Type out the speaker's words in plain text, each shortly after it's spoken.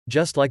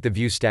Just like the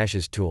View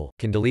Stashes tool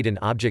can delete an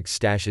object's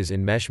stashes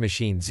in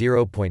MESHmachine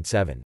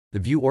 0.7, the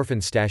View Orphan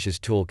Stashes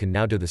tool can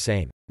now do the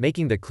same,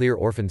 making the Clear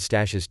Orphan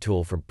Stashes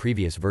tool from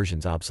previous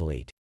versions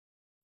obsolete.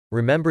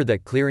 Remember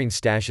that clearing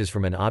stashes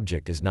from an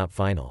object is not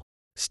final.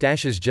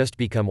 Stashes just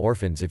become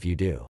orphans if you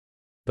do.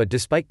 But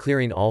despite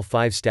clearing all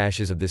 5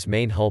 stashes of this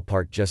main hull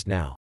part just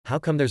now, how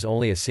come there's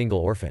only a single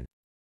orphan?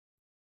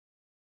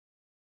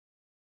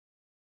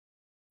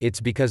 It's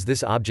because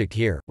this object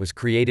here was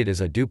created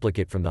as a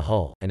duplicate from the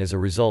hull, and as a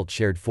result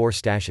shared 4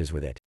 stashes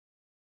with it.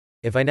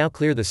 If I now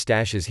clear the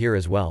stashes here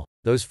as well,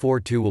 those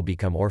 4 too will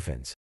become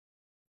orphans.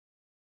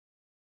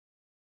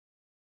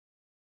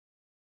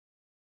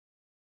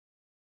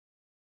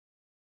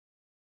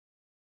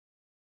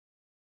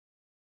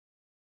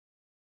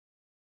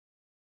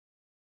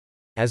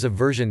 As of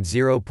version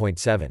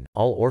 0.7,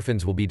 all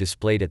orphans will be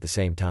displayed at the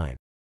same time.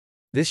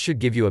 This should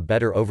give you a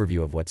better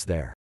overview of what's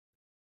there.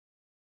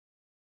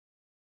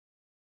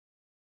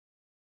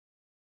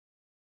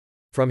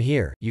 From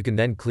here, you can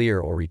then clear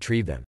or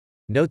retrieve them.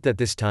 Note that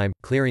this time,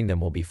 clearing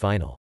them will be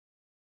final.